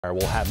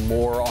We'll have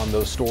more on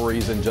those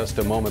stories in just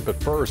a moment, but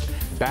first,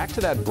 back to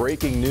that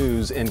breaking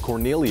news in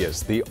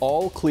Cornelius. The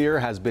all clear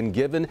has been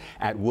given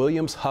at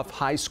Williams Hough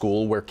High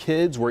School, where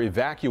kids were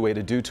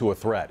evacuated due to a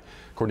threat.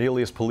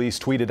 Cornelius Police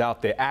tweeted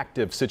out the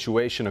active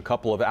situation a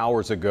couple of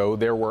hours ago.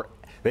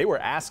 They were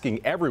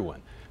asking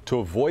everyone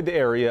to avoid the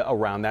area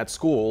around that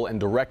school and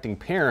directing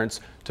parents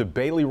to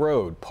Bailey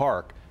Road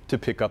Park to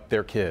pick up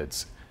their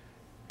kids.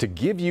 To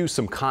give you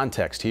some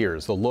context, here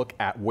is the look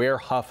at where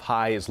Hough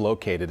High is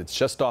located. It's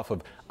just off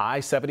of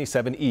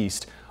I-77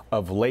 east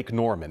of Lake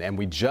Norman. And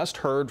we just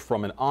heard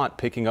from an aunt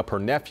picking up her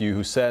nephew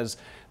who says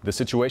the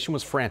situation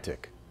was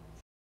frantic.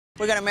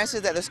 We got a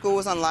message that the school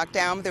was on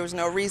lockdown, but there was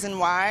no reason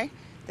why.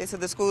 They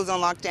said the school is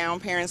on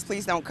lockdown, parents,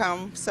 please don't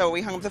come. So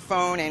we hung up the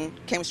phone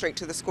and came straight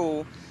to the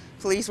school.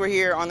 Police were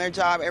here on their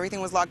job,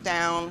 everything was locked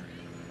down.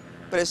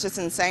 But it's just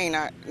insane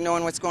not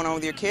knowing what's going on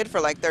with your kid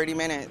for like 30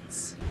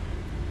 minutes.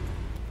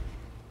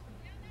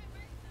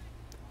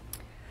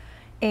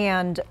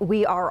 And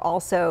we are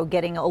also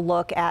getting a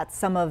look at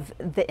some of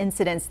the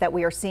incidents that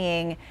we are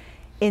seeing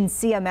in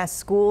CMS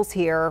schools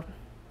here.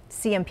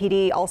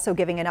 CMPD also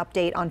giving an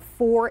update on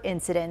 4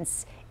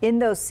 incidents in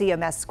those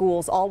CMS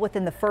schools, all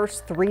within the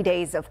first 3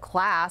 days of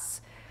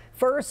class.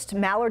 First,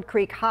 Mallard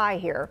Creek High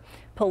here.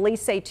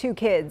 Police say 2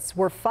 kids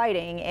were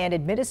fighting and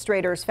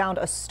administrators found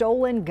a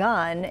stolen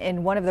gun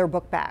in one of their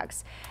book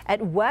bags.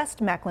 At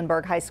West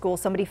Mecklenburg High School,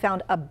 somebody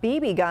found a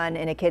BB gun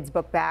in a kid's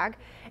book bag.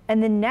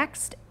 And then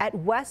next at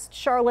West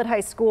Charlotte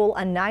High School,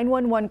 a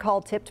 911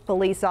 call tipped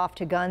police off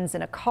to guns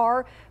in a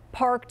car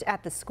parked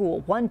at the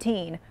school. 1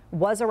 teen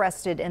was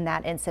arrested in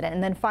that incident.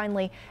 And then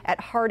finally at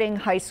Harding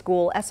High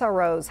School,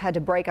 SROs had to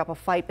break up a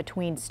fight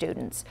between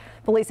students.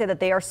 Police say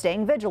that they are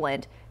staying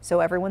vigilant,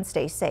 so everyone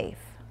stays safe.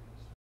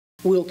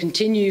 We'll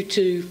continue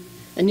to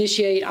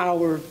initiate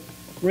our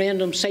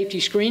random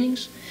safety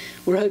screenings.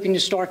 We're hoping to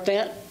start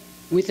that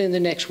within the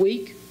next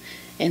week.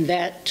 And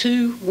that,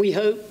 too, we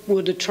hope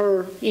will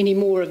deter any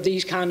more of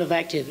these kind of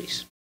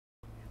activities.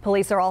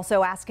 Police are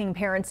also asking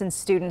parents and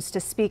students to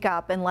speak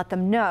up and let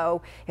them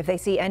know if they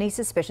see any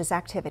suspicious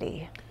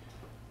activity.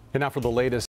 And now for the latest.